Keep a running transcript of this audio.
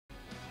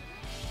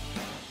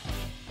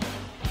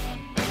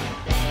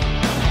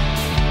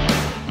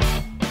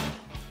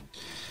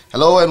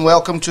Hello and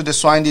welcome to the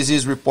Swine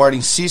Disease Reporting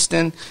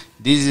System.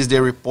 This is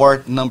the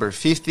report number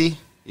 50.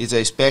 It's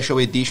a special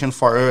edition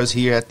for us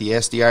here at the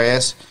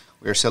SDRS.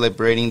 We are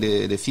celebrating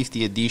the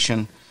 50th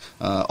edition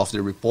of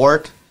the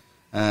report.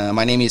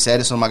 My name is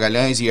Edison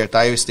Magalhães here at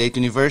Iowa State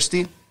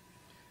University.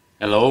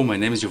 Hello, my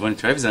name is Giovanni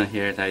Trevisan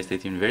here at Iowa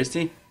State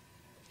University.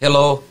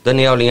 Hello,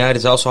 Daniel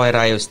Linhares, also at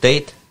Iowa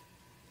State.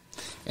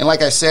 And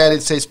like I said,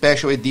 it's a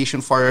special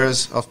edition for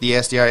us of the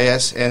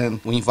SDRS,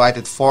 and we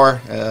invited four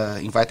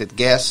invited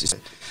guests.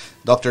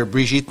 Dr.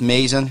 Brigitte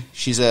Mason,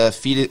 she's a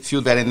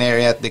field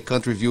veterinarian at the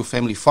Country View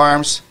Family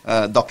Farms.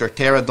 Dr.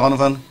 Tara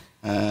Donovan,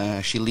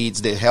 she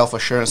leads the health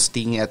assurance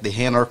team at the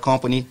Henor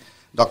Company.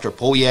 Dr.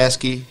 Paul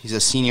Yaski, he's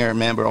a senior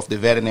member of the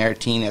veterinary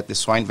team at the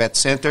Swine Vet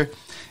Center.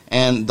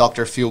 And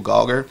Dr. Phil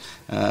Gauger,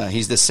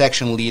 he's the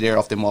section leader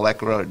of the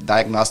molecular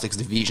diagnostics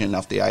division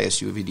of the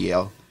ISU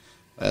VDL.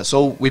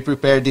 So we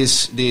prepared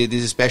this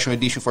special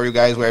edition for you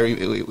guys where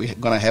we're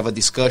going to have a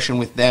discussion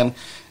with them,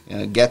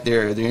 get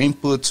their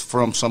inputs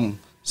from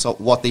so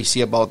what they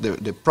see about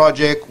the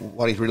project,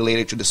 what is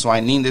related to the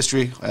swine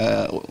industry,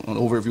 an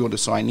overview of the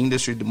swine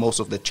industry, the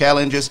most of the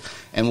challenges,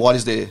 and what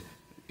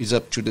is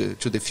up to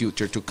the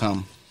future to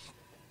come.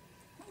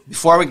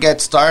 Before we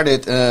get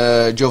started,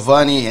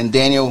 Giovanni and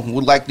Daniel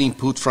would like the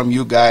input from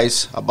you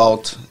guys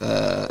about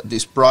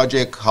this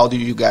project. How do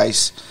you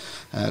guys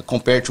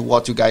compare to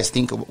what you guys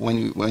think when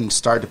you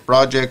start the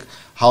project,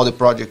 how the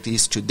project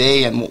is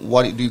today, and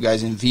what do you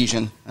guys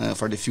envision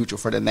for the future,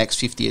 for the next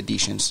 50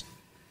 editions?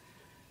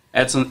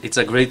 Edson, it's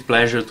a great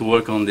pleasure to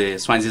work on the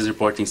swine disease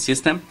reporting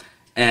system.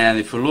 And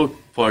if you look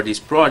for this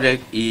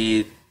project,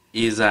 it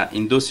is an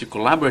industry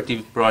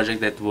collaborative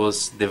project that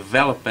was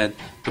developed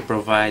to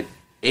provide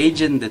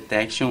agent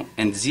detection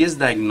and disease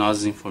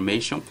diagnosis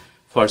information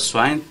for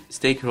swine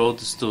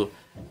stakeholders to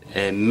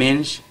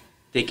manage,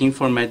 take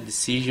informed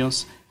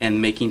decisions,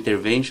 and make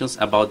interventions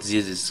about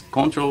diseases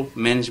control,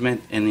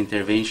 management, and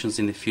interventions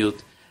in the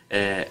field.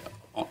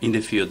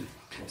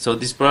 So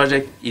this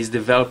project is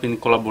developed in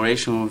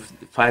collaboration with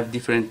 5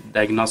 different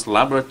diagnostic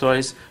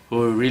laboratories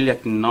who really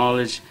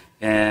acknowledge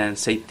and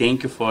say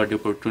thank you for the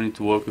opportunity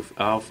to work with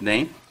all of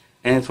them,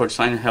 and for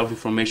Swine Health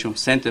Information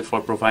Center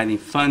for providing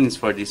funds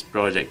for this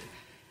project.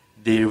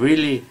 The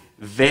really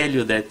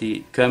value that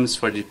it comes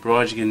for the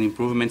project and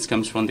improvements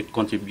comes from the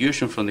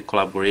contribution from the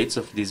collaborators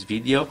of this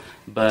video,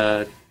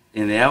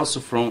 and also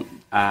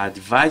from an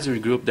advisory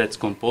group that's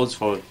composed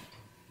for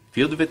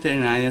field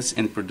veterinarians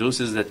and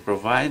producers that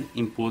provide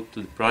input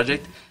to the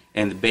project,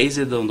 and based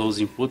on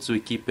those inputs we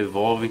keep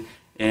evolving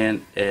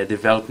and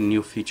developing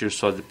new features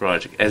for the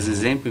project. As an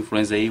example,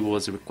 influenza A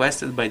was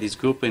requested by this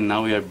group, and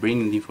now we are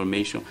bringing the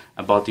information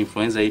about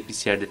influenza A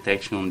PCR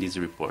detection on this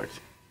report.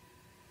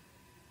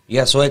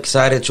 Yeah, so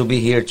excited to be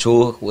here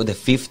too with the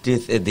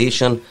 50th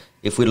edition.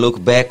 If we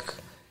look back,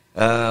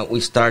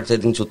 we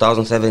started in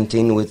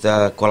 2017 with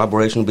a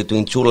collaboration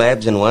between 2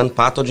 labs and 1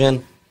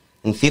 pathogen.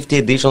 In 50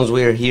 editions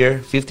we are here.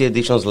 50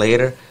 editions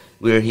later,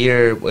 we are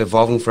here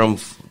evolving from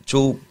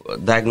 2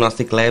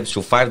 diagnostic labs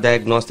to 5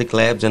 diagnostic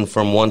labs, and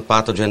from 1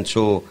 pathogen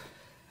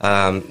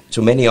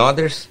to many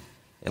others.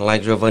 And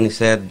like Giovanni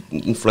said,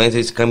 influenza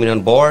is coming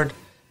on board.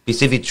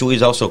 PCV2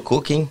 is also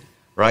cooking,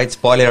 right?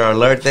 Spoiler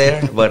alert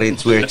there, but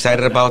we're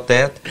excited about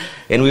that.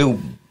 And we're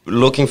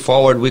looking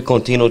forward, we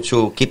continue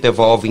to keep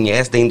evolving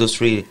as the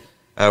industry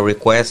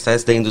requests,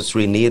 as the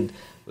industry need.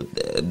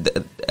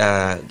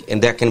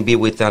 And that can be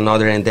with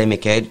another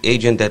endemic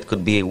agent, that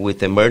could be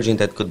with emerging,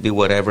 that could be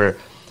whatever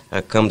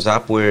comes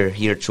up. We're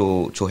here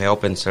to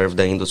help and serve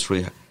the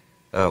industry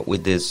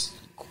with this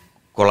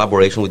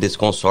collaboration with these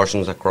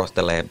consortiums across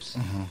the labs.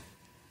 Mm-hmm.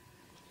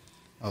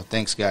 Oh,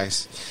 thanks,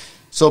 guys.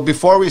 So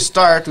before we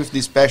start with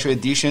this special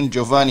edition,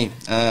 Giovanni,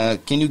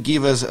 can you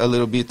give us a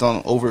little bit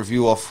on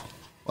overview of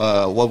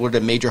what were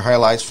the major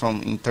highlights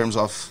in terms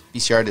of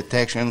PCR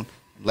detection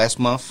last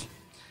month?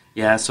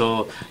 Yeah,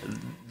 so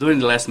during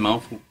the last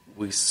month,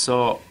 we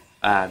saw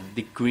a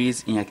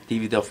decrease in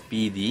activity of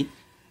PED.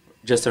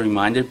 Just a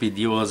reminder,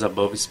 PED was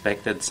above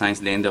expected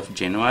since the end of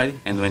January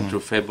and went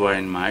through February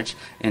and March,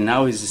 and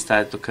now it's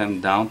started to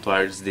come down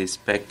towards the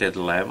expected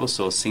level.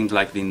 So it seems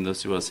like the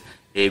industry was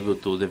able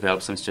to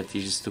develop some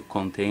strategies to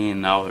contain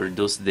and now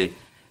reduce the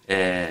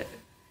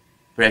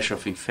pressure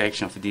of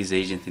infection of this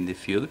agent in the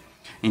field.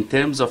 In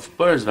terms of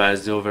PRRS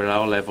virus, the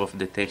overall level of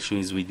detection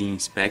is within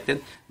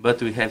expected,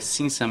 but we have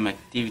seen some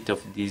activity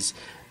of this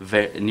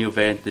new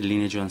variant, the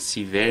lineage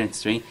 1C variant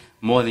strain,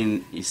 more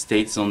in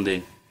states on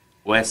the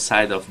west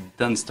side of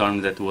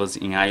thunderstorm that was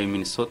in Iowa,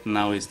 Minnesota.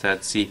 Now we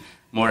start to see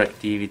more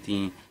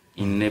activity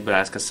in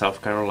Nebraska,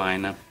 South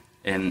Carolina,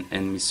 and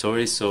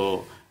Missouri,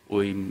 so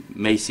we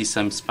may see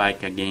some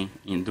spike again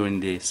during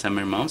the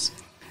summer months.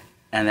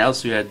 And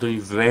also we are doing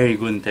very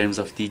good in terms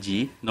of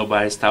TGE.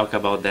 Nobody's talking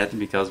about that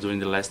because during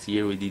the last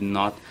year we did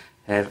not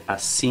have a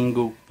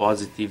single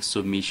positive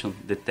submission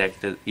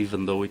detected,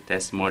 even though we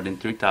test more than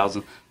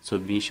 3,000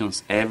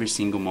 submissions every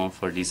single month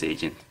for this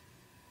agent.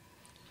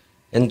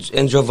 And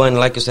Giovanni,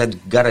 like you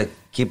said, gotta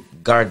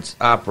keep guards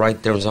up, right,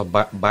 in terms of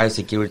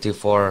biosecurity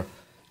for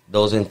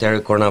those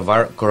enteric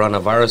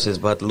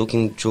coronaviruses, but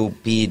looking to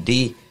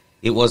PED,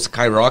 it was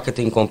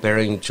skyrocketing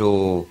comparing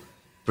to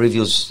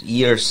previous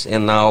years,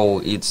 and now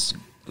it's,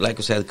 like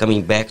you said,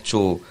 coming back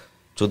to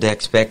the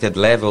expected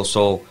level.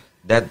 So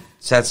that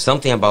says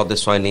something about the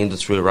swine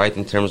industry, right,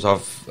 in terms of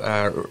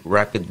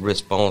rapid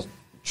response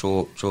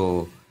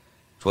to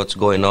what's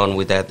going on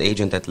with that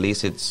agent. At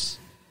least it's...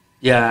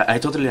 Yeah, I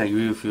totally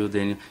agree with you,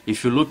 Daniel.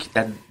 If you look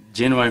at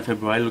January and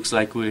February, looks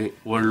like we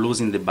were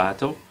losing the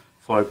battle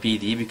for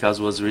PD because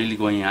it was really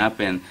going up.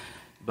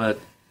 But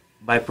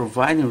by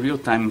providing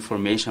real-time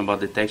information about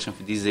detection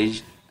of this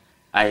agent,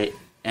 I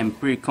am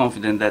pretty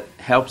confident that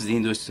helps the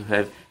industry to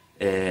have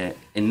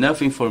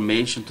enough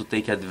information to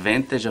take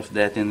advantage of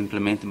that and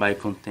implement by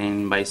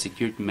containing by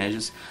security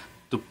measures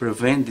to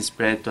prevent the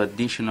spread to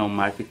additional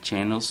market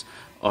channels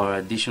or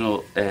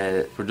additional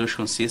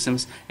production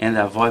systems and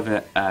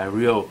avoid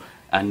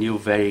a new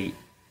very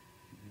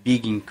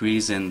big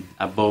increase in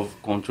above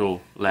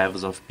control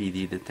levels of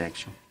PD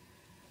detection.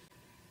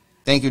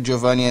 Thank you,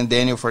 Giovanni and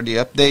Daniel, for the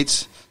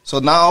updates. So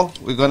now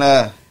we're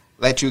gonna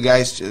let you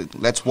guys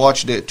let's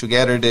watch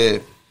together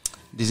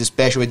this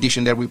special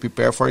edition that we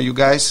prepare for you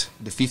guys,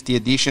 the 50th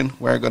edition.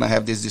 We're gonna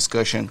have this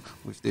discussion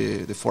with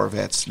the four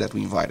vets that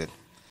we invited.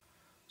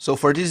 So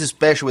for this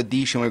special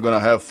edition, we're gonna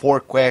have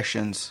 4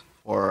 questions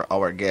for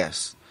our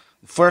guests.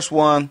 The first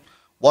one: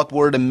 what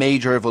were the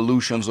major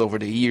evolutions over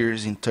the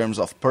years in terms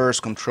of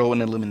PRRS control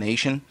and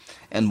elimination,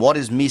 and what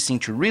is missing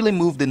to really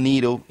move the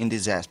needle in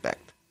this aspect?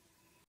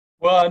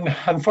 Well,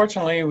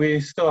 unfortunately,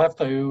 we still have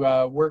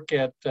to work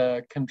at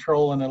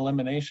control and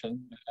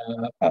elimination.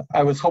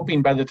 I was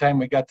hoping by the time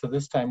we got to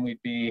this time,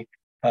 we'd be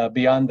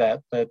beyond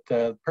that. But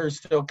PRRS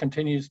still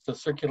continues to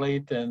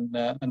circulate, and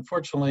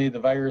unfortunately,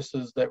 the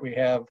viruses that we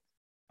have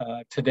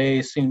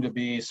today seem to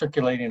be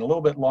circulating a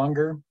little bit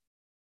longer.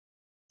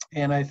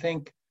 And I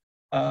think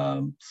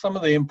some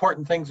of the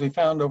important things we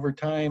found over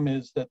time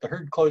is that the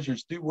herd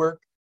closures do work.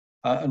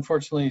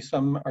 Unfortunately,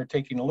 some are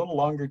taking a little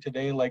longer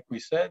today, like we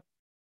said.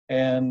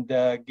 And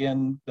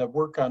again, the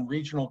work on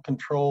regional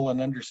control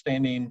and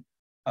understanding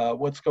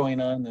what's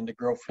going on in the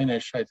grow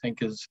finish, I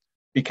think, is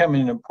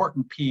becoming an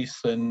important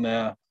piece, and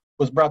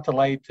was brought to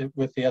light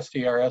with the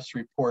SDRS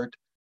report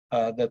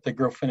that the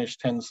grow finish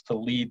tends to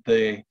lead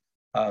the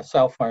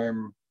sow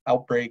farm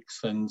outbreaks.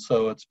 And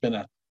so it's been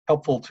a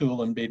helpful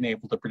tool in being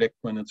able to predict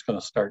when it's going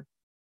to start.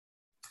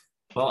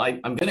 Well,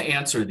 I'm going to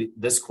answer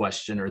this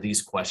question or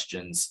these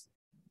questions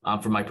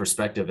from my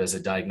perspective as a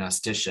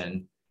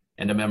diagnostician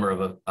and a member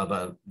of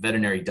a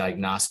veterinary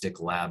diagnostic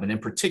lab, and in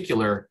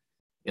particular,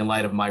 in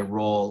light of my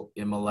role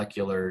in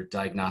molecular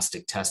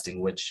diagnostic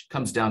testing, which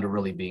comes down to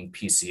really being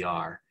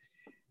PCR.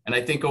 And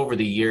I think over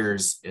the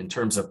years, in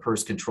terms of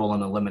PRRS control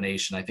and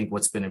elimination, I think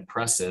what's been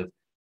impressive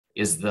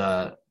is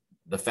the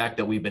fact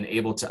that we've been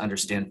able to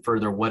understand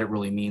further what it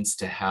really means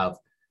to have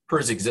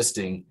PRRS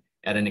existing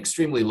at an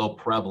extremely low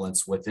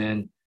prevalence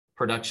within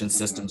production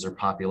systems or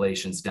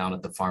populations down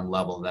at the farm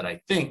level that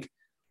I think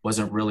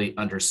wasn't really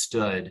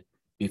understood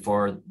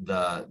before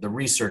the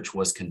research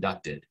was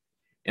conducted.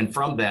 And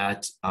from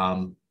that,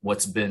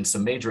 what's been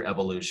some major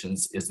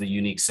evolutions is the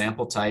unique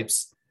sample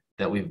types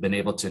that we've been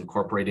able to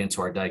incorporate into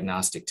our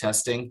diagnostic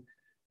testing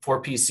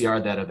for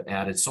PCR that have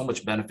added so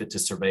much benefit to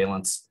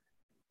surveillance.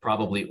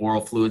 Probably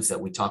oral fluids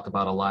that we talk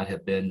about a lot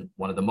have been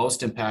one of the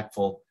most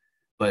impactful,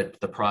 but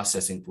the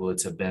processing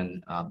fluids have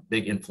been a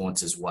big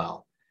influence as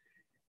well.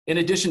 In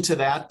addition to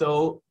that,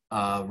 though,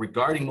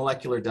 regarding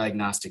molecular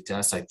diagnostic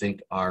tests, I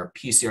think our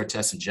PCR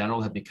tests in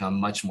general have become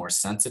much more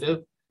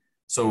sensitive.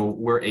 So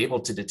we're able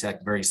to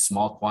detect very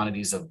small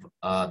quantities of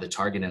the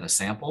target in a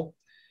sample.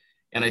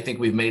 And I think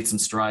we've made some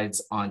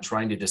strides on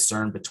trying to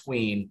discern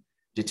between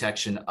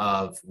detection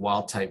of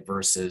wild type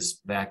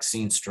versus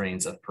vaccine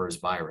strains of PRRS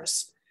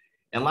virus.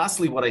 And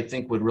lastly, what I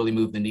think would really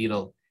move the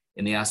needle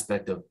in the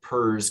aspect of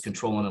PRRS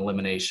control and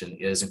elimination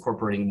is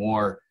incorporating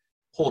more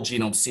whole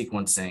genome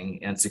sequencing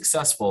and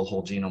successful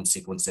whole genome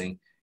sequencing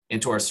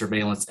into our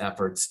surveillance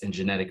efforts and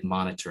genetic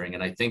monitoring.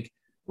 And I think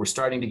we're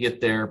starting to get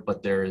there,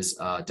 but there is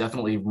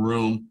definitely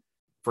room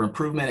for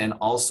improvement and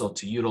also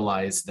to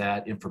utilize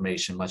that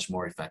information much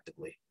more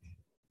effectively.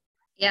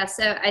 Yeah,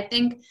 so I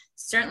think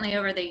certainly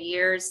over the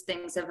years,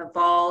 things have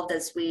evolved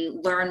as we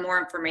learn more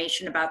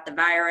information about the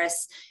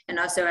virus, and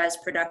also as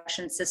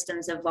production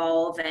systems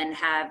evolve and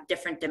have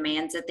different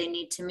demands that they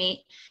need to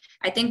meet.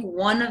 I think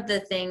one of the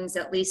things,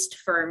 at least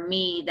for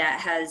me, that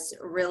has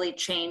really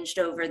changed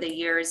over the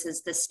years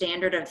is the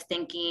standard of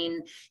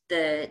thinking,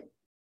 the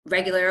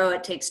regular,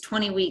 it takes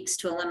 20 weeks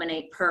to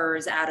eliminate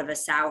PRRS out of a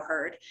sow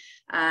herd.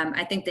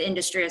 I think the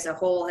industry as a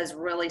whole has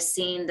really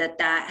seen that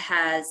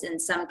has, in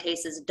some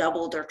cases,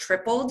 doubled or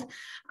tripled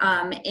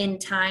in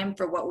time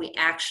for what we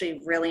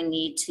actually really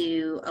need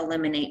to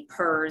eliminate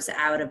PRRS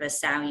out of a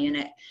sow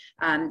unit.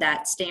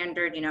 that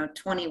standard,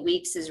 20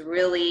 weeks is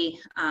really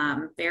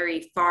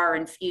very far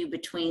and few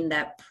between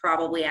that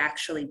probably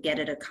actually get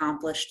it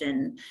accomplished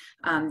in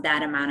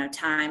that amount of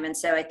time. And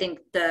so I think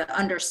the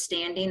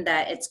understanding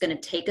that it's going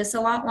to take us a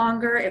lot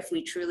longer if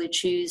we truly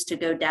choose to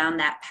go down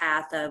that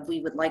path of we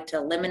would like to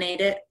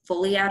eliminate it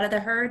fully out of the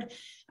herd,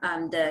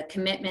 the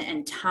commitment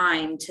and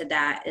time to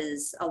that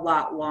is a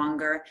lot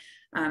longer.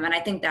 And I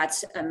think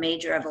that's a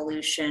major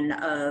evolution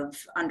of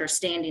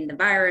understanding the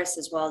virus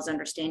as well as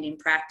understanding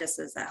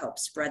practices that help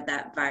spread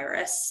that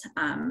virus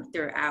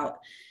throughout.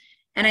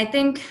 And I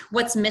think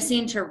what's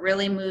missing to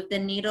really move the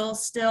needle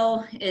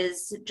still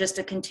is just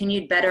a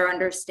continued better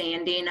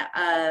understanding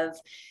of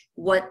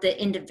what the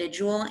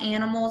individual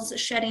animal's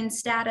shedding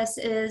status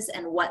is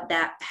and what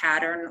that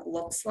pattern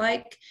looks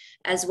like,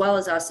 as well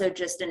as also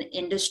just an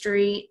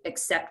industry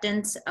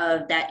acceptance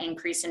of that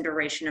increase in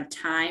duration of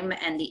time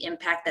and the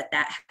impact that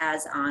that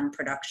has on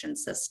production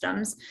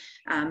systems.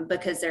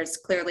 Because there's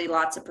clearly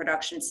lots of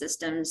production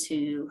systems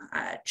who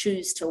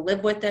choose to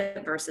live with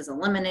it versus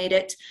eliminate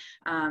it.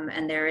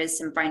 And there is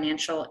some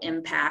financial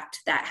impact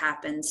that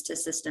happens to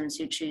systems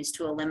who choose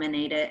to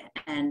eliminate it,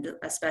 and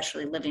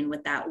especially living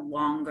with that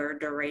longer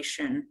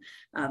duration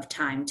of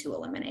time to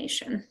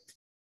elimination.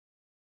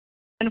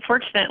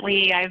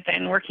 Unfortunately, I've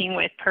been working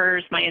with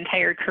PRRS my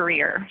entire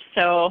career,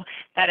 so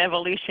that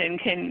evolution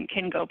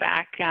can go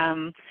back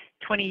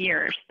 20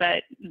 years.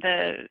 But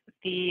the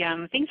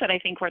things that I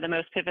think were the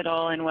most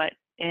pivotal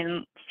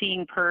in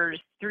seeing PRRS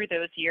through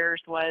those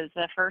years was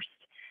the first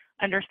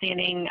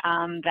understanding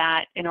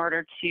that in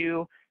order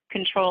to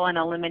control and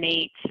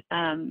eliminate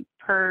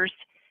PRRS,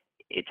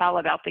 it's all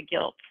about the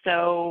gilt.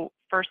 So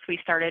first we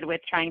started with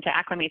trying to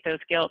acclimate those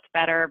gilts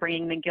better,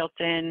 bringing the gilt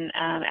in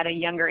at a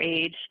younger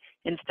age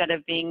instead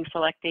of being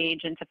select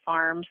age into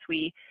farms.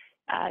 We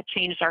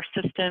changed our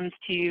systems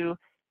to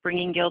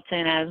bringing gilts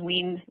in as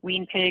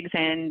wean pigs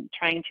and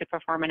trying to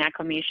perform an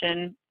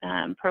acclimation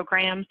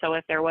program. So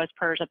if there was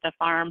PRRS at the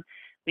farm,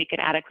 we could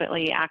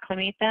adequately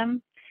acclimate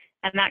them.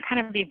 And that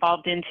kind of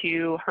evolved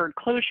into herd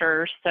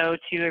closures. So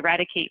to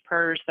eradicate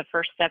PRRS, the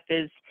first step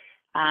is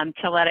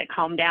to let it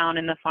calm down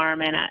in the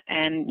farm.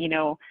 And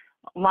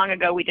long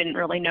ago, we didn't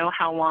really know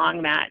how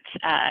long that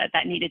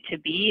needed to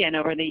be. And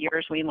over the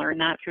years, we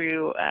learned that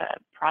through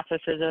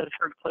processes of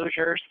herd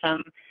closures,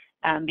 some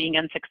being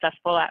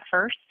unsuccessful at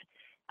first.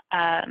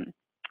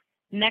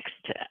 Next,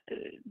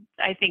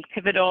 I think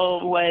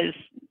pivotal was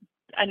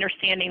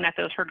understanding that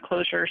those herd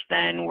closures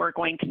then were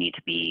going to need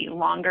to be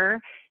longer.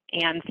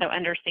 And so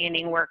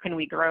understanding where can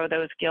we grow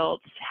those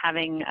gilts,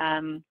 having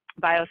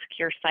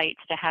biosecure sites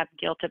to have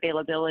gilt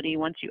availability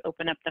once you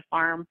open up the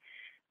farm.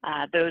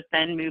 Those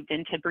then moved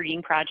into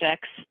breeding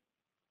projects.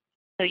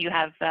 So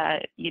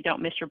you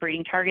don't miss your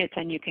breeding targets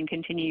and you can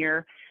continue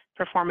your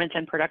performance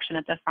and production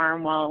at the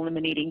farm while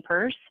eliminating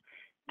PRRS.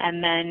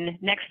 And then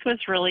next was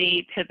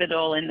really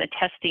pivotal in the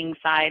testing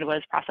side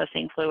was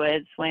processing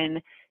fluids,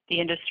 when the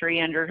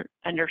industry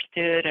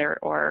understood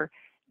or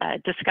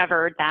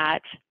discovered that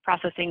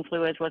processing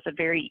fluids was a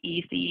very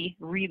easy,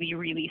 really,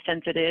 really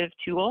sensitive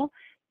tool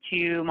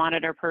to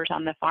monitor PRRS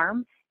on the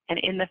farm and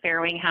in the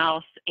farrowing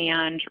house,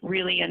 and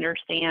really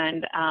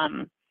understand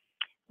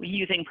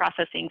using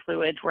processing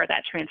fluids where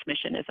that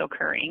transmission is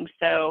occurring.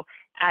 So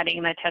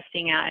adding the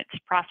testing at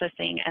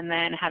processing and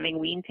then having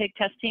wean pig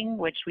testing,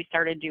 which we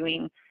started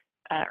doing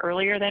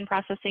earlier than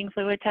processing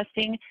fluid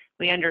testing.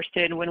 We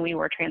understood when we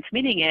were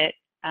transmitting it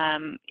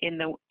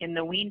in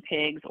the wean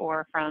pigs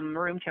or from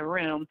room to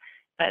room,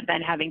 but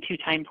then having 2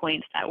 time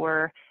points that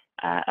were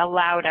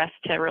allowed us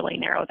to really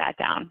narrow that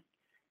down.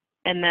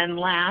 And then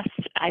last,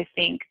 I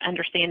think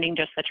understanding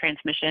just the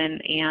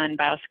transmission and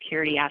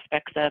biosecurity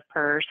aspects of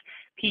PRRS.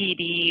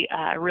 PED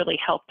really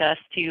helped us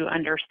to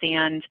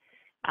understand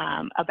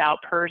about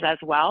PRRS as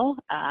well,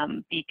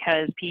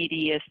 because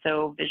PED is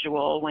so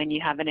visual. When you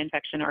have an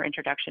infection or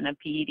introduction of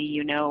PED,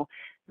 you know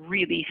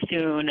really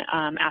soon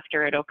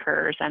after it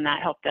occurs, and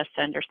that helped us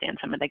to understand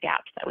some of the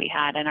gaps that we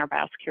had in our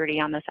biosecurity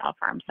on the sow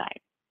farm side.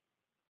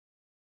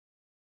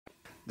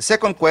 The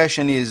second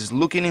question is,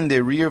 looking in the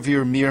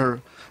rearview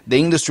mirror, the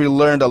industry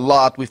learned a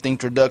lot with the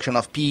introduction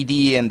of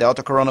PED and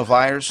Delta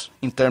coronavirus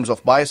in terms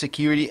of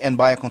biosecurity and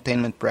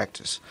biocontainment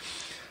practice.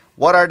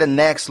 What are the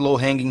next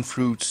low-hanging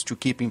fruits to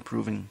keep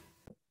improving?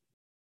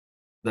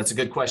 That's a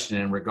good question.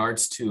 In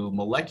regards to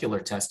molecular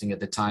testing at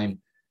the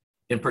time,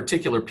 in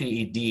particular,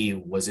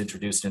 PED was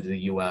introduced into the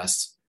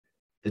US.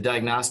 The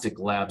diagnostic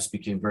labs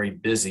became very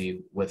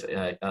busy with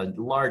a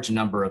large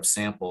number of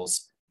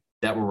samples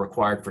that were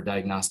required for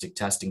diagnostic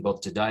testing,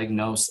 both to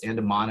diagnose and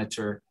to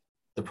monitor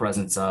the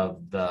presence of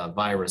the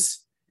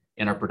virus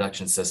in our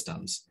production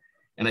systems.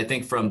 And I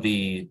think from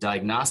the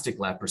diagnostic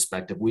lab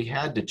perspective, we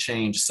had to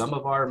change some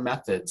of our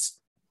methods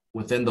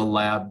within the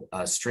lab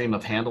stream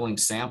of handling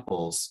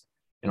samples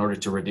in order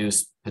to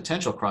reduce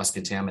potential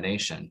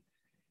cross-contamination.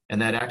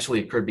 And that actually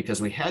occurred because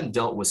we hadn't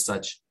dealt with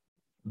such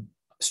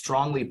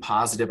strongly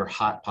positive or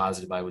hot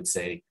positive, I would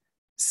say,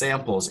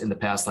 samples in the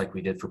past like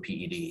we did for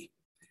PED.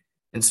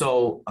 And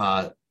so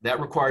that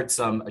required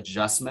some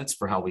adjustments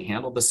for how we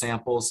handled the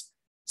samples,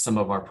 some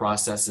of our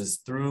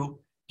processes through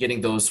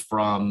getting those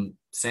from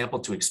sample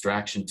to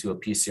extraction to a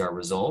PCR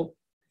result,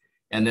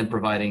 and then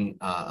providing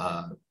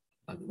a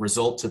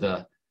result to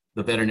the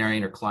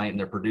veterinarian or client and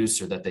their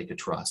producer that they could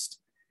trust.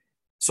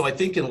 So I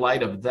think in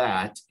light of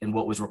that and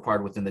what was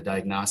required within the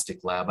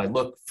diagnostic lab, I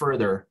look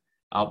further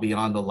out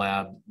beyond the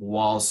lab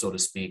walls, so to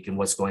speak, and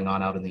what's going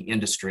on out in the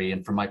industry.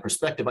 And from my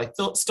perspective, I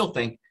still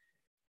think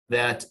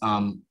that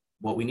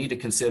what we need to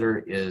consider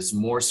is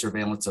more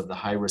surveillance of the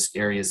high-risk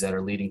areas that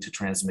are leading to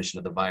transmission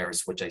of the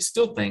virus, which I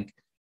still think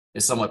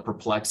is somewhat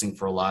perplexing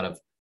for a lot of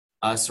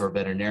us or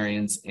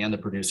veterinarians and the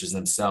producers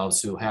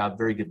themselves who have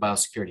very good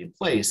biosecurity in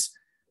place,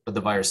 but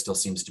the virus still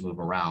seems to move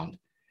around.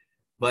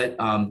 But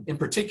in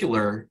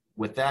particular,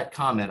 with that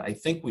comment, I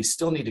think we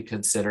still need to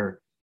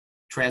consider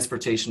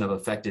transportation of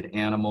affected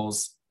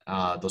animals,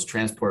 those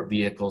transport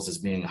vehicles as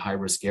being a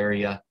high-risk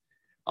area.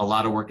 A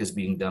lot of work is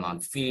being done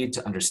on feed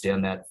to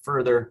understand that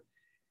further.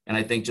 And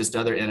I think just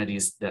other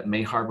entities that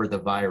may harbor the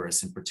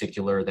virus in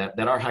particular, that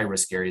are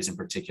high-risk areas in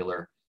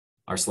particular,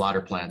 are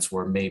slaughter plants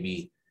where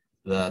maybe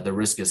the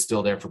risk is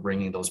still there for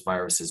bringing those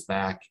viruses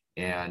back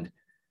and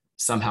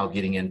somehow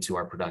getting into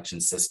our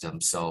production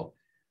system. So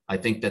I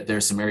think that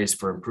there's some areas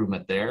for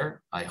improvement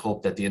there. I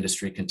hope that the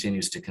industry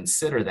continues to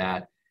consider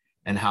that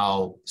and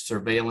how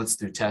surveillance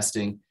through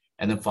testing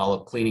and then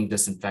follow-up cleaning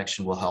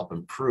disinfection will help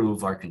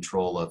improve our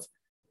control of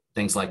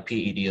things like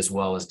PED as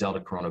well as Delta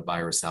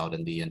coronavirus out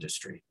in the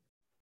industry.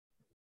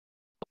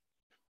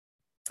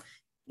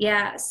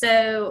 Yeah,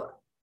 so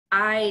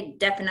I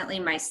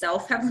definitely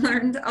myself have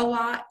learned a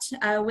lot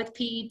with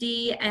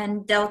PED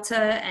and Delta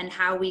and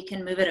how we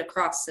can move it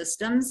across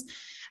systems.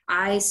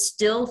 I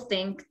still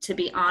think, to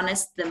be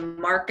honest, the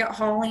market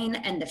hauling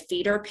and the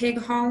feeder pig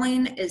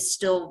hauling is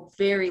still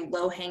very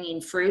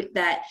low-hanging fruit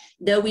that,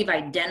 though we've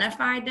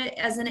identified it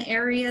as an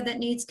area that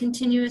needs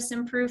continuous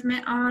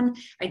improvement on,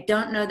 I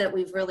don't know that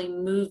we've really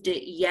moved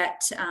it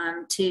yet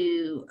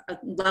to a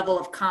level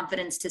of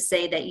confidence to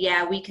say that,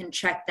 yeah, we can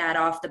check that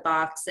off the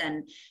box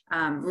and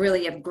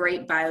really have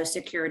great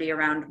biosecurity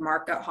around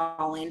market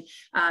hauling.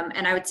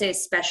 And I would say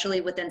especially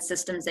within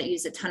systems that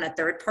use a ton of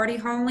third-party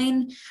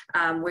hauling,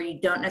 where you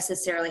don't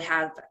necessarily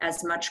have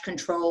as much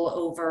control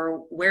over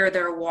where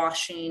they're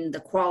washing, the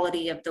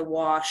quality of the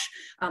wash,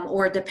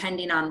 or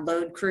depending on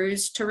load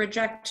crews to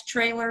reject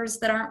trailers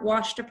that aren't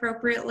washed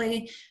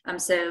appropriately.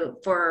 So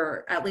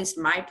for at least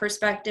my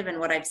perspective and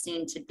what I've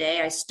seen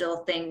today, I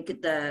still think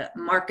the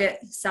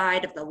market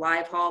side of the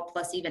live haul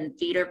plus even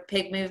feeder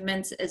pig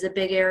movements is a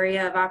big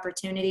area of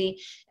opportunity,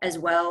 as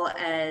well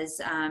as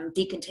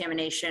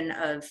decontamination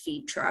of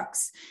feed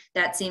trucks.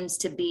 That seems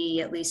to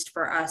be, at least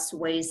for us,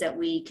 ways that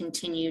we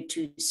continue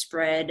to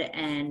spread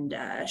and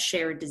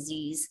share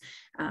disease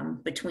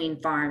between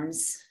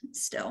farms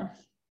still.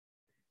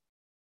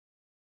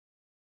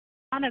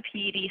 On a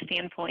PED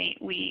standpoint,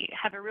 we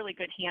have a really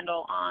good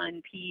handle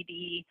on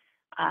PED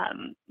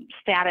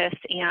status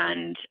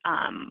and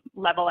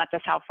level at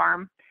the sow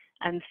farm.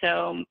 And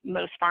so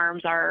most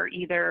farms are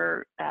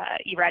either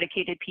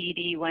eradicated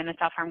PED when a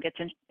sow farm gets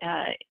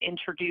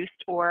introduced,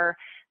 or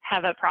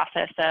have a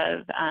process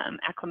of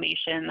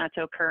acclimation that's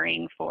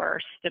occurring for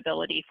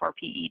stability for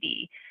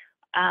PED.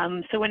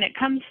 So when it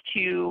comes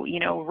to,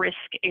 risk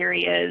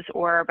areas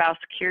or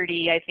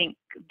biosecurity, I think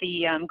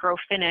the grow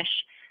finish,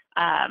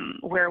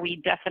 where we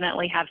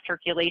definitely have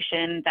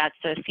circulation that's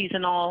a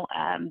seasonal,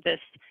 the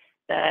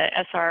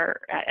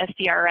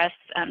SDRS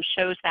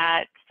shows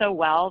that so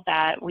well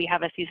that we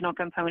have a seasonal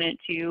component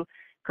to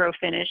grow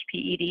finish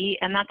PED,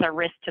 and that's a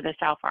risk to the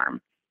sow farm.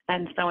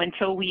 And so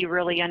until we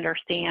really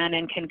understand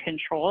and can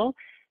control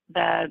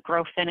the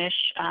grow finish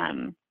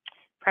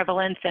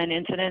prevalence and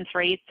incidence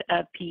rates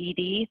of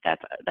PED,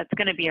 that's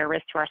going to be a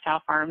risk to our sow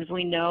farms.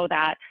 We know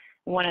that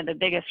one of the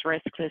biggest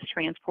risks is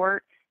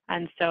transport.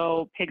 And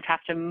so pigs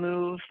have to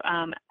move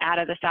out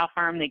of the sow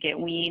farm, they get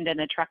weaned, and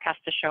the truck has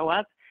to show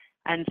up.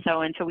 And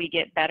so until we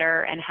get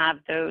better and have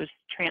those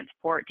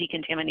transport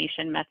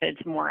decontamination methods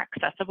more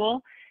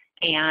accessible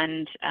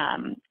and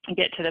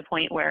get to the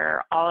point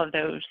where all of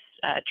those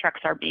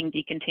trucks are being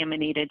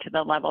decontaminated to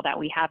the level that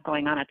we have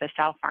going on at the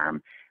sow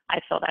farm, I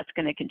feel that's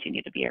going to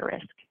continue to be a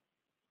risk.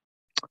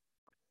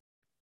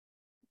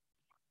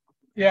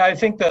 Yeah, I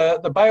think the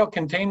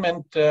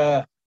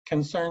biocontainment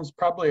concerns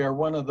probably are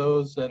one of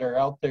those that are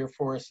out there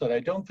for us that I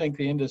don't think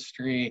the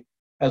industry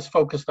has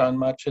focused on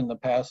much in the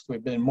past.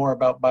 We've been more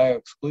about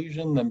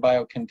bioexclusion than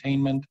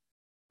biocontainment.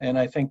 And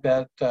I think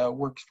that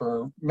works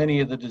for many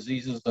of the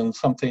diseases, and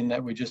something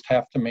that we just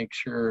have to make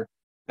sure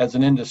as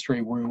an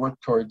industry we work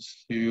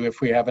towards, to,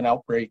 if we have an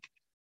outbreak,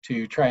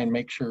 to try and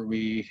make sure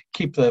we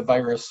keep the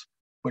virus,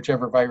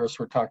 whichever virus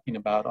we're talking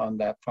about, on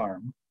that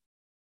farm.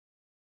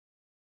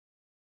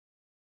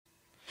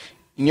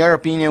 In your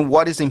opinion,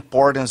 what is the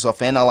importance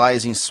of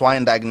analyzing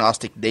swine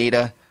diagnostic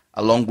data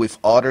along with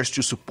others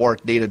to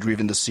support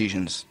data-driven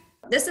decisions?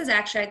 this is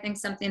actually, I think,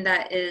 something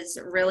that is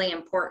really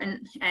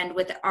important. And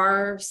with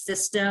our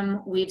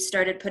system, we've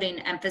started putting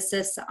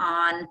emphasis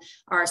on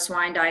our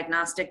swine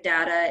diagnostic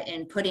data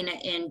and putting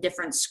it in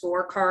different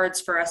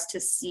scorecards for us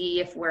to see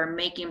if we're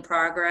making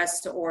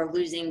progress or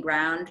losing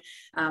ground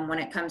when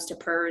it comes to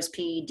PRRS,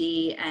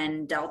 PED,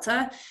 and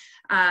Delta.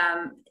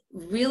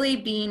 Really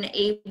being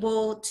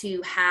able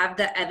to have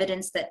the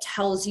evidence that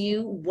tells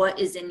you what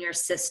is in your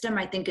system,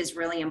 I think is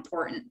really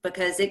important,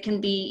 because it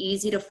can be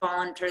easy to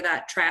fall into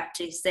that trap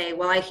to say,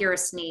 well, I hear a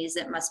sneeze,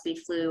 it must be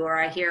flu, or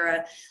I hear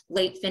a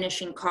late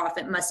finishing cough,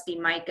 it must be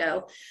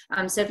myco.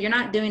 So if you're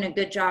not doing a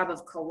good job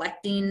of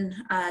collecting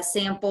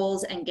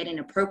samples and getting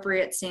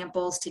appropriate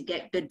samples to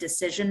get good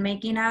decision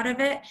making out of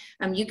it,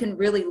 you can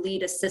really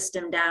lead a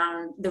system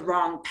down the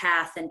wrong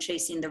path and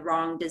chasing the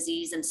wrong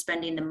disease and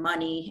spending the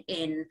money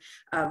in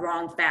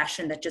wrong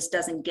fashion that just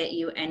doesn't get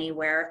you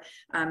anywhere.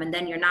 And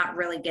then you're not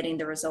really getting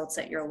the results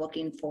that you're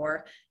looking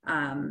for.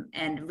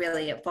 And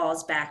really it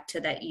falls back to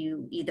that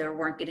you either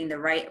weren't getting the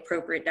right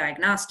appropriate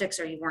diagnostics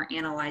or you weren't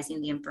analyzing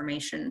the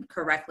information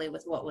correctly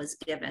with what was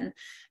given.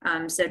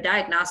 So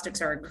diagnostics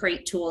are a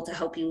great tool to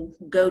help you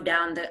go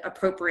down the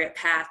appropriate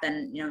path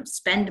and, you know,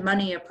 spend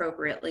money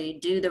appropriately,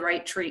 do the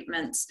right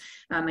treatments,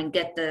 and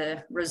get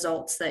the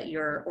results that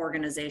your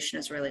organization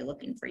is really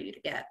looking for you to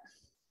get.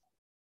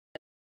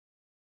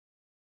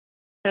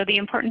 So the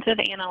importance of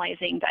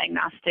analyzing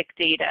diagnostic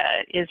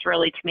data is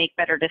really to make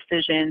better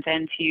decisions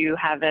and to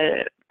have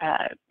a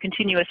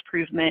continuous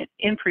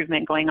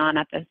improvement going on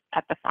at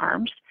the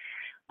farms.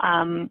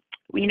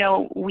 You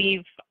know,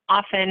 we've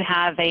often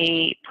have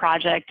a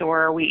project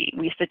or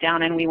we sit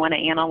down and we want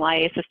to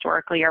analyze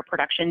historically our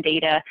production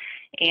data,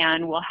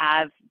 and we'll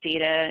have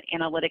data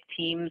analytic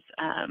teams,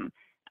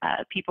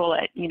 people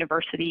at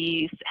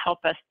universities help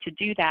us to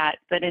do that.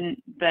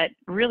 But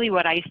really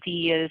what I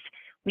see is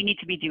we need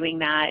to be doing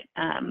that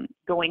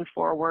going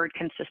forward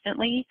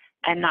consistently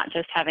and not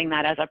just having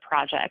that as a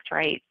project,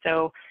 right?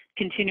 So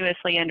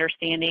continuously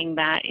understanding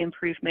that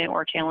improvement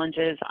or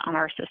challenges on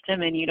our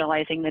system and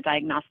utilizing the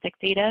diagnostic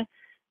data.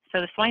 So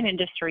the swine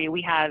industry,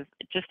 we have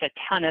just a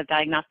ton of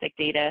diagnostic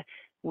data.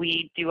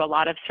 We do a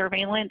lot of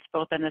surveillance,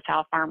 both in the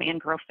sow farm and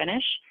grow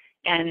finish.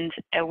 And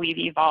we've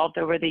evolved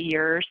over the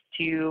years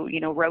to, you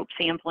know, rope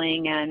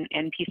sampling, and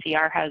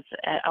PCR has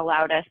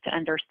allowed us to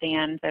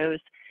understand those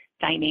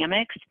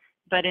dynamics.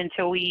 But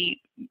until we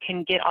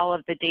can get all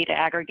of the data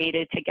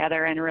aggregated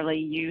together and really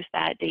use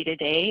that day to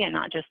day and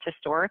not just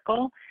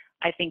historical,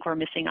 I think we're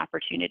missing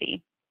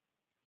opportunity.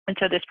 And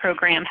so this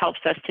program helps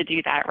us to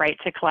do that, right?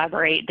 To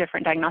collaborate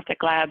different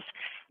diagnostic labs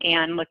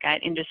and look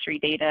at industry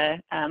data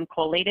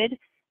collated.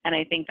 And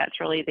I think that's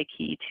really the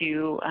key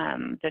to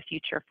the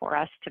future for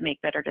us to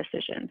make better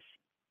decisions.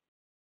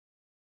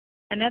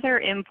 Another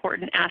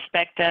important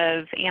aspect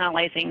of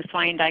analyzing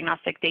swine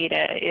diagnostic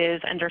data is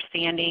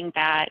understanding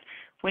that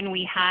when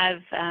we have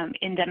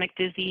endemic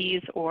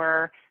disease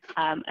or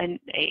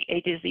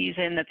a disease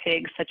in the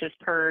pigs such as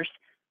PRRS,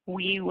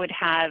 we would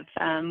have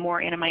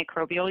more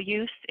antimicrobial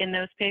use in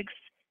those pigs.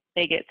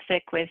 They get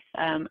sick with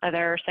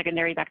other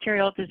secondary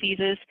bacterial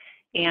diseases,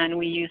 and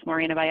we use more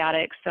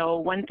antibiotics. So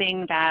one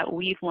thing that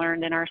we've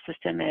learned in our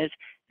system is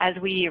as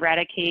we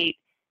eradicate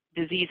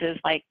diseases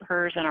like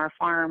PRRS in our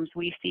farms,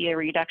 we see a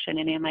reduction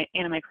in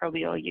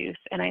antimicrobial use.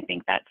 And I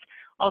think that's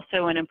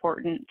also an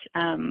important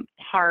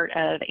part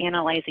of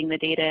analyzing the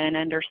data and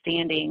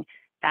understanding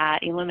that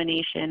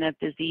elimination of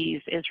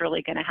disease is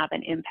really going to have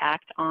an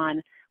impact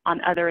on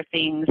other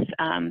things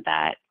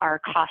that are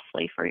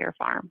costly for your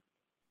farm.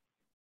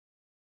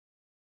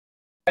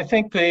 I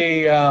think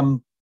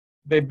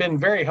they've been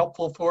very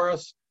helpful for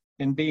us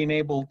in being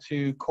able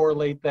to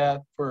correlate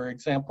that. For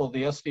example,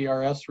 the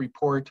SDRS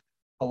report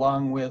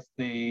along with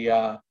the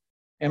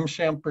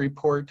MSHMP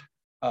report.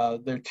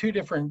 They're two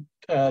different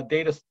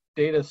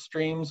data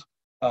streams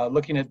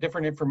looking at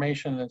different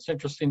information, and it's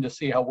interesting to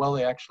see how well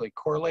they actually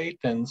correlate.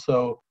 And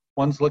so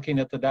one's looking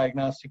at the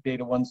diagnostic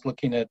data, one's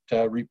looking at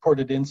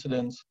reported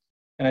incidents.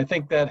 And I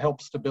think that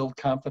helps to build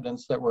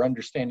confidence that we're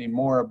understanding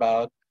more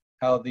about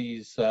how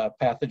these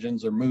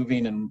pathogens are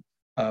moving and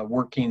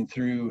working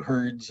through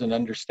herds and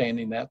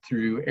understanding that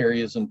through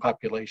areas and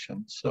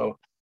populations. So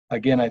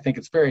again, I think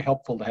it's very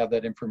helpful to have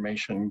that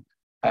information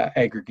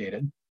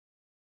aggregated.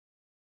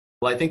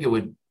 Well, I think it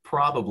would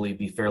probably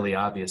be fairly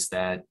obvious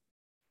that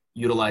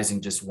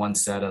utilizing just one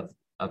set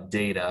of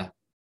data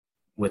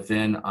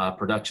within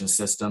production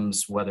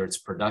systems, whether it's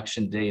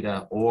production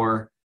data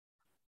or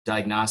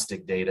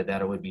diagnostic data,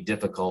 that it would be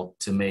difficult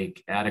to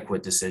make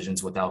adequate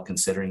decisions without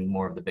considering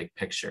more of the big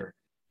picture.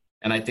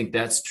 And I think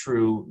that's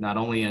true not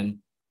only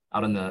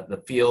out in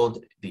the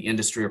field, the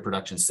industry or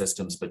production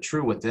systems, but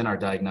true within our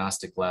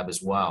diagnostic lab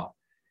as well.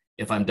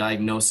 If I'm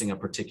diagnosing a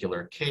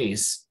particular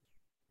case,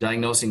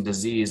 diagnosing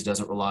disease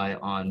doesn't rely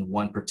on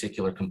one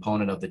particular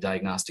component of the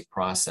diagnostic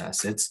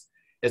process.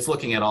 It's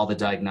looking at all the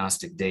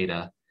diagnostic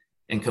data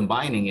and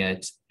combining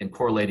it and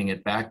correlating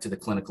it back to the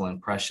clinical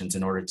impressions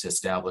in order to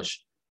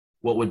establish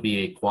what would be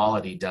a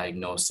quality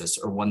diagnosis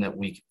or one that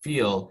we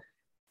feel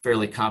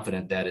fairly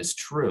confident that is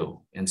true.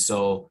 And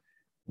so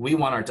we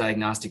want our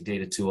diagnostic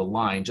data to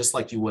align, just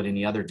like you would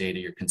any other data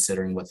you're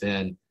considering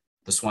within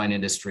the swine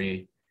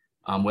industry,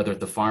 whether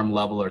at the farm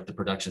level or at the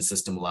production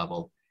system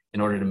level,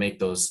 in order to make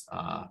those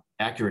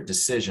accurate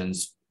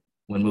decisions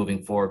when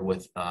moving forward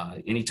with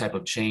any type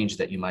of change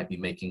that you might be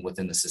making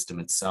within the system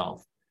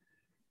itself.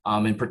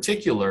 In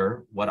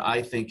particular, what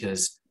I think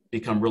has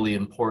become really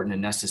important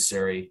and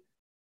necessary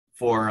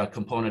for a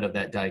component of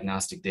that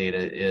diagnostic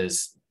data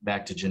is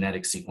back to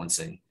genetic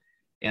sequencing.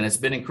 And it's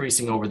been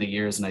increasing over the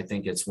years, and I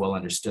think it's well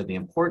understood the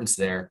importance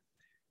there.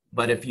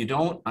 But if you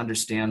don't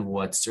understand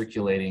what's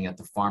circulating at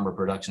the farm or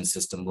production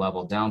system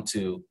level down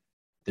to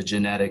the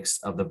genetics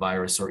of the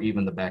virus or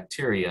even the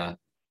bacteria,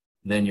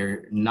 then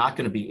you're not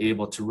going to be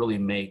able to really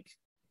make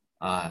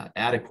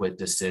adequate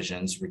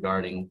decisions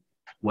regarding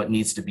what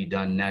needs to be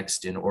done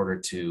next in order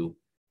to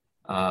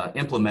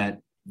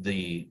implement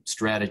the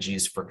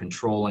strategies for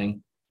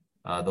controlling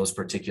those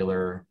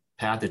particular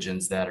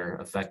pathogens that are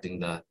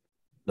affecting the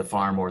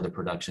farm or the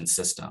production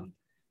system.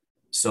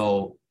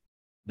 So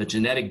the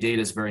genetic data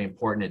is very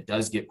important. It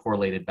does get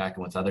correlated back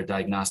with other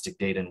diagnostic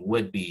data and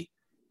would be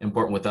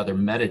important with other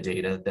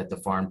metadata that the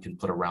farm can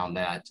put around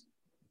that.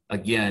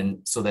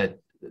 Again, so that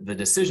the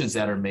decisions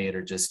that are made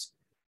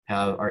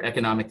are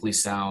economically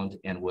sound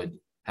and would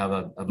have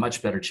a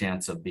much better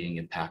chance of being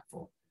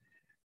impactful.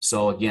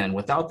 So again,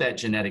 without that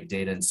genetic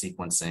data and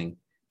sequencing,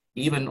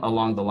 even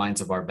along the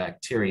lines of our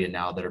bacteria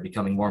now that are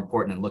becoming more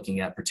important in looking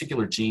at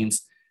particular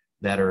genes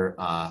that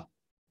are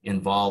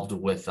involved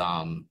with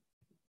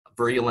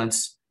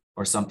virulence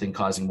or something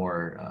causing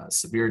more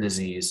severe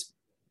disease,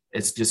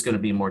 it's just going to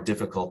be more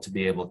difficult to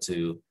be able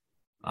to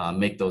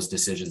make those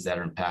decisions that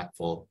are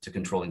impactful to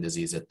controlling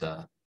disease at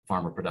the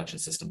farm or production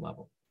system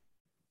level.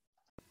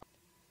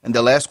 And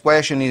the last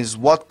question is,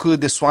 what could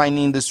the swine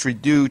industry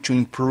do to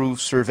improve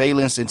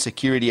surveillance and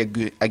security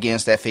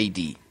against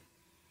FAD?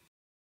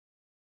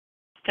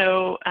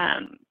 So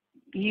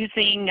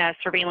using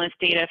surveillance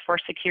data for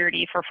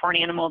security for foreign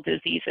animal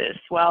diseases.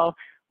 Well,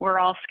 we're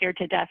all scared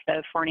to death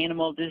of foreign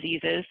animal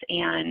diseases,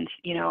 and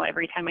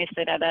every time I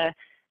sit at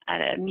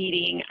a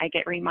meeting, I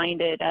get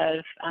reminded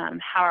of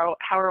how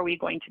are we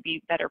going to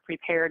be better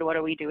prepared? What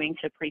are we doing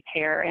to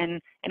prepare?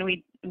 And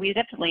we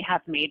definitely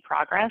have made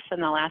progress in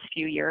the last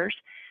few years,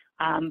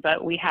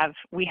 but we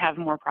have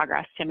more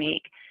progress to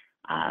make.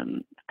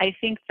 I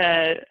think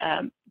the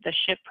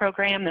SHIP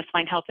program, the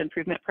Swine Health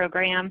Improvement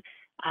Program,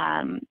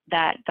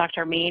 that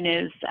Dr. Main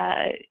has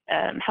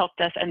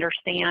helped us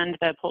understand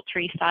the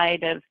poultry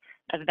side of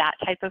that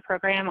type of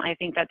program. I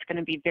think that's going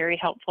to be very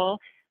helpful.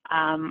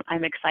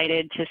 I'm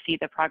excited to see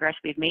the progress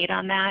we've made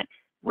on that.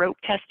 Rope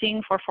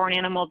testing for foreign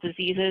animal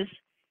diseases.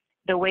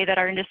 The way that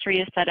our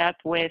industry is set up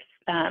with,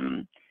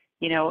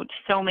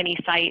 so many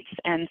sites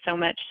and so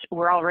much,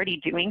 we're already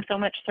doing so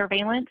much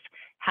surveillance.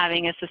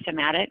 Having a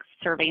systematic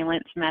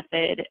surveillance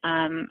method,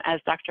 as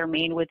Dr.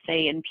 Main would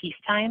say, in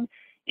peacetime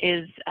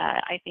is,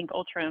 I think,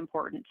 ultra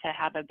important to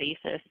have a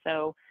basis.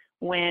 So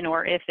when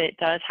or if it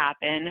does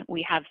happen,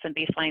 we have some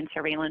baseline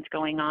surveillance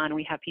going on.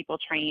 We have people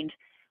trained.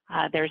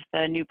 There's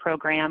the new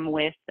program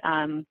with,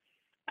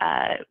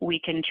 we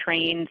can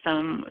train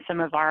some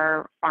of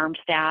our farm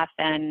staff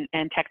and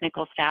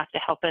technical staff to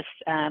help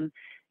us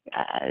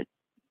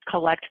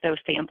collect those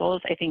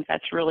samples. I think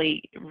that's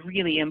really,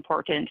 really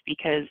important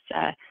because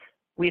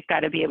we've got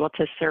to be able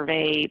to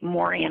survey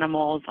more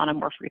animals on a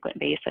more frequent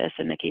basis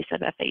in the case of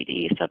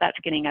FAD. So that's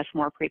getting us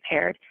more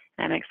prepared.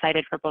 And I'm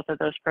excited for both of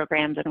those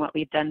programs and what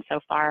we've done so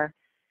far.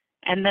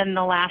 And then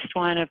the last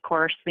one, of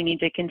course, we need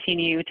to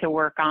continue to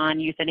work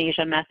on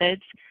euthanasia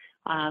methods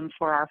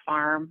for our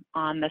farm.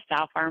 On the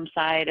sow farm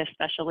side,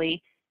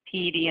 especially,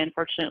 PED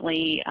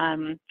unfortunately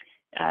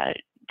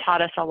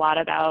taught us a lot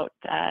about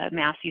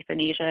mass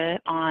euthanasia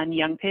on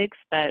young pigs,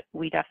 but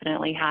we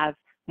definitely have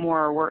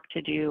more work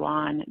to do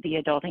on the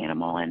adult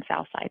animal and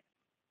sow side.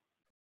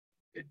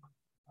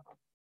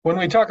 When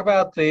we talk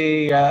about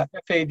the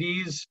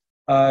FADs,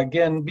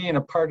 again, being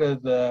a part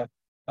of the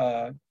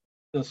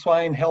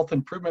Swine Health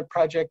Improvement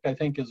Project, I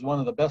think, is one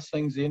of the best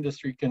things the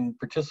industry can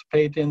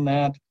participate in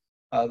that.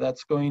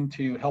 That's going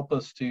to help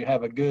us to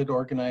have a good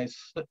organized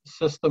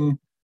system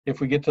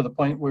if we get to the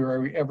point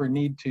where we ever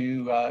need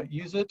to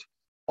use it.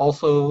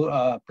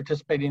 Also,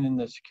 participating in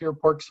the secure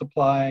pork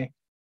supply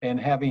and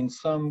having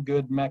some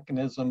good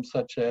mechanisms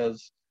such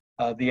as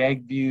the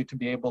AgView to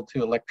be able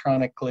to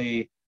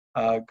electronically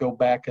go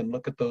back and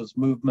look at those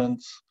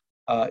movements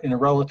in a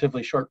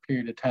relatively short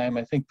period of time.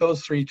 I think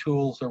those three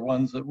tools are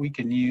ones that we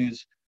can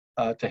use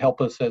to help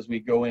us as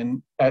we go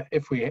in,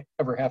 if we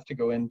ever have to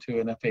go into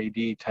an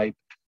FAD type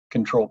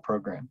control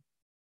program.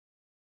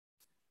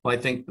 Well, I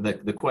think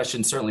the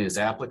question certainly is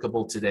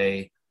applicable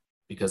today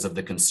because of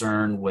the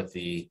concern with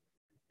the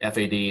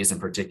FADs, in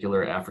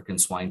particular African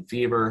swine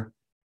fever,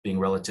 being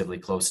relatively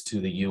close to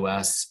the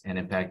US and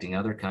impacting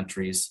other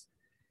countries.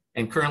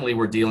 And currently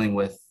we're dealing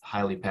with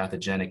highly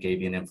pathogenic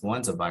avian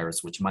influenza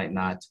virus, which might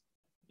not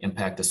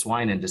impact the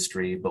swine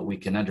industry, but we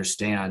can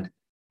understand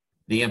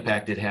the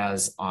impact it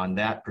has on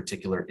that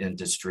particular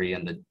industry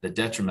and the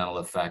detrimental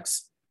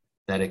effects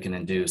that it can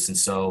induce. And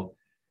so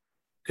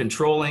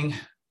controlling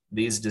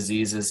these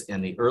diseases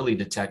and the early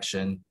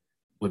detection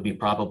would be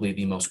probably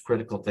the most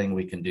critical thing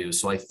we can do.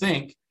 So I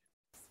think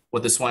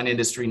what the swine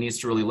industry needs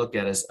to really look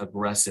at is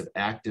aggressive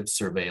active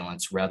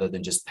surveillance rather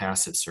than just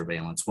passive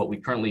surveillance. What we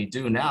currently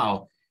do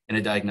now in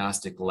a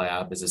diagnostic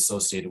lab is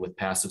associated with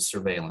passive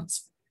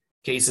surveillance.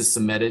 Cases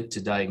submitted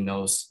to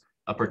diagnose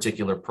a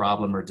particular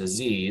problem or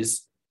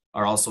disease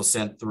are also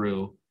sent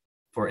through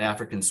for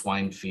African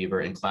swine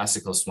fever and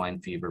classical swine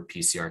fever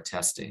PCR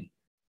testing.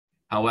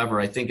 However,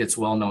 I think it's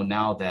well known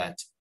now that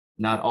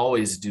not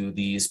always do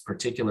these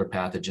particular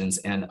pathogens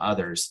and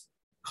others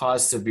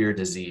cause severe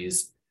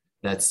disease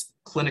that's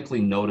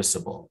clinically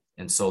noticeable.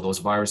 And so those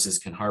viruses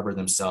can harbor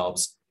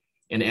themselves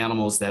in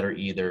animals that are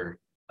either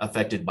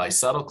affected by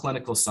subtle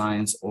clinical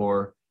signs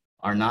or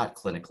are not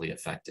clinically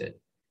affected.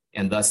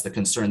 And thus the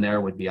concern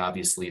there would be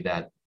obviously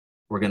that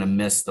we're going to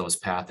miss those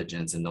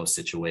pathogens in those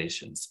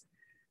situations.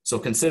 So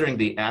considering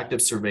the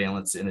active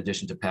surveillance in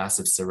addition to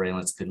passive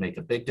surveillance could make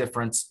a big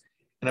difference.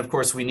 And of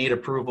course, we need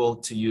approval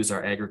to use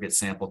our aggregate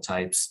sample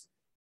types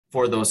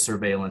for those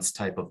surveillance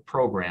type of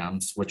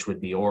programs, which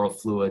would be oral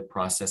fluid,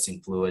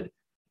 processing fluid,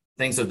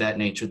 things of that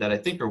nature that I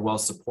think are well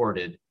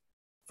supported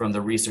from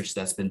the research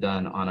that's been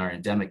done on our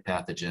endemic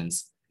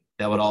pathogens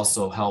that would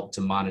also help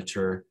to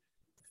monitor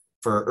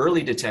for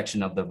early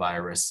detection of the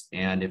virus.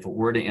 And if it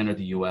were to enter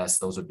the US,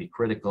 those would be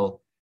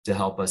critical to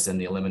help us in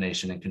the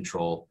elimination and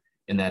control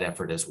in that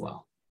effort as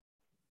well.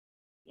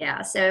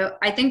 Yeah, so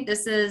I think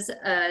this is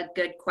a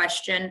good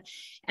question,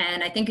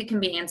 and I think it can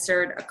be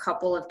answered a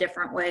couple of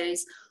different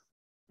ways.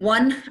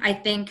 One, I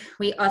think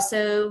we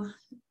also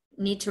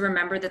need to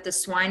remember that the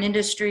swine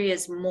industry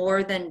is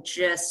more than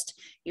just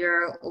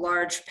your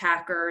large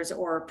packers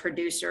or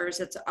producers.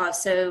 It's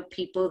also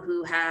people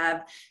who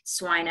have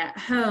swine at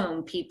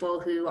home, people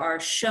who are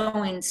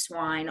showing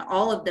swine.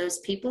 All of those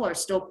people are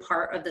still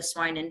part of the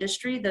swine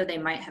industry, though they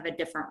might have a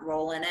different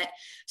role in it.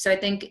 So I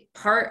think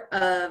part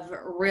of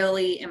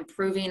really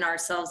improving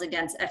ourselves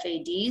against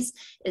FADs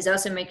is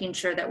also making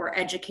sure that we're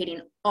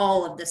educating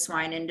all of the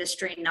swine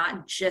industry,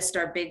 not just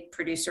our big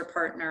producer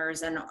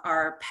partners and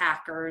our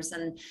packers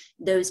and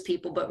those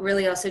people, but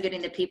really also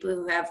getting the people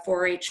who have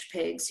 4-H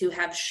pigs, who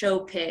have show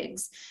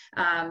pigs,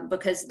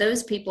 because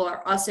those people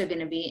are also going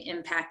to be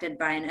impacted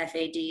by an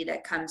FAD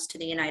that comes to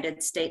the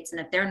United States. And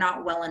if they're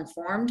not well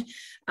informed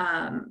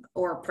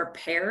or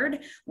prepared,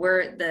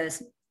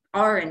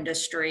 our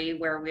industry,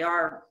 where we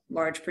are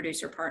large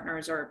producer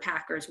partners or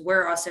packers,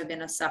 we're also going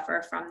to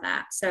suffer from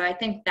that. So I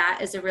think that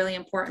is a really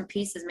important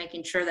piece, is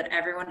making sure that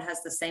everyone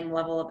has the same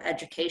level of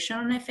education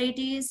on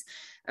FADs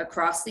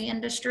across the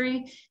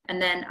industry.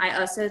 And then I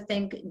also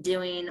think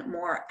doing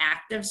more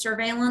active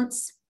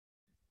surveillance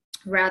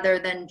rather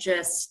than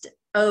just,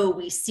 oh,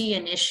 we see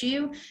an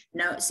issue.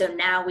 No, so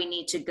now we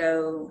need to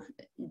go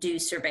do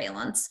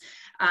surveillance.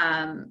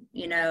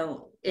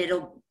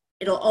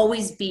 It'll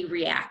always be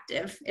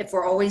reactive. If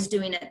we're always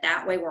doing it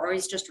that way, we're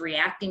always just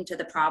reacting to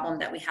the problem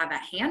that we have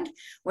at hand.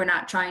 We're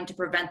not trying to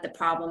prevent the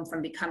problem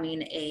from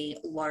becoming a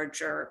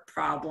larger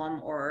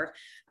problem or,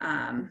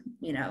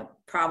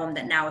 problem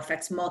that now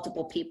affects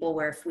multiple people,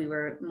 where if we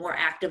were more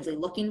actively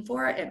looking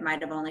for it, it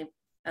might have only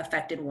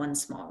affected one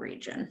small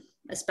region,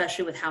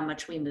 especially with how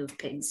much we move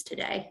pigs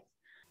today.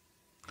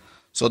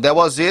 So that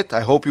was it.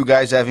 I hope you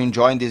guys have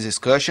enjoyed this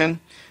discussion.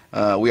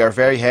 We are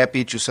very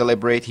happy to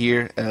celebrate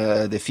here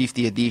the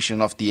 50th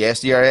edition of the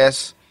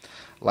SDRS.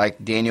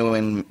 Like Daniel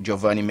and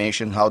Giovanni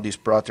mentioned, how this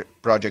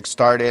project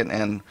started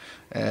and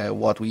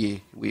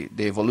the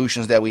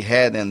evolutions that we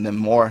had, and then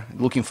more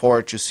looking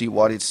forward to see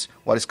what is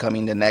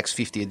coming in the next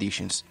 50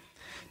 editions.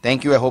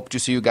 Thank you. I hope to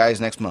see you guys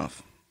next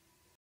month.